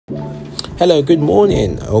Hello, good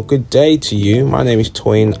morning or good day to you. My name is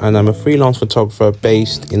Toyin and I'm a freelance photographer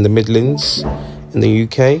based in the Midlands in the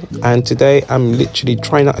UK. And today I'm literally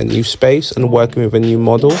trying out a new space and working with a new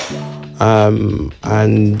model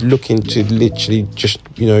and looking to literally just,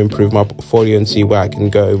 improve my portfolio and see where I can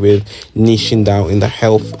go with niching down in the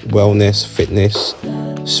health, wellness, fitness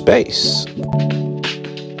space.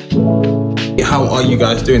 How are you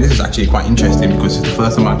guys doing? This is actually quite interesting because it's the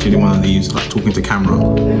first time I'm actually doing one of these, like talking to camera.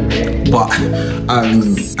 But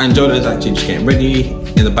Angela is actually just getting ready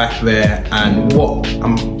in the back there, and what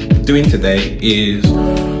I'm doing today is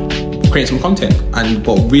create some content.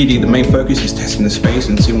 But really the main focus is testing the space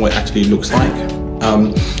and seeing what it actually looks like.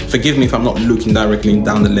 Forgive me if I'm not looking directly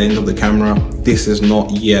down the lens of the camera. This is not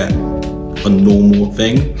yet a normal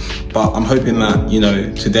thing, but I'm hoping that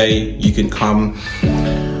today you can come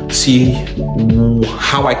see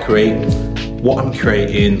how I create, what I'm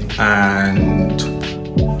creating, and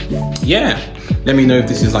yeah, let me know if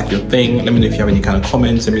this is like your thing. Let me know if you have any kind of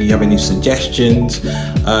comments. Let me know if you have any suggestions.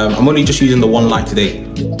 I'm only just using the one light today.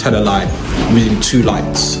 Tell a lie, I'm using 2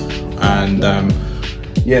 lights, and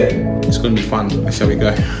yeah, it's gonna be fun. Let's see how we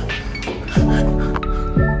go.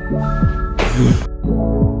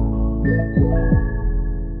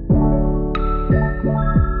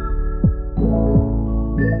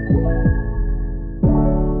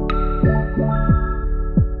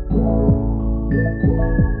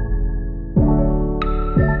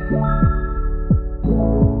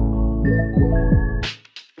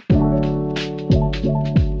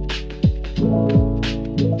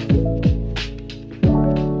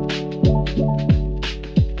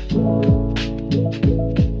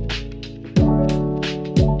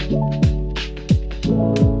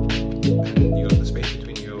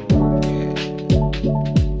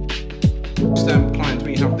 Clients,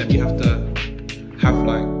 when you have them, you have to have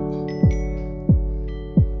like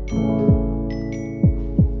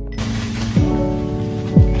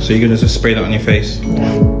so you're gonna just spray that on your face.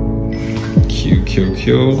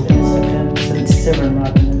 Cute. Some serum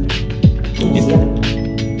rather than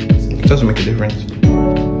it doesn't make a difference.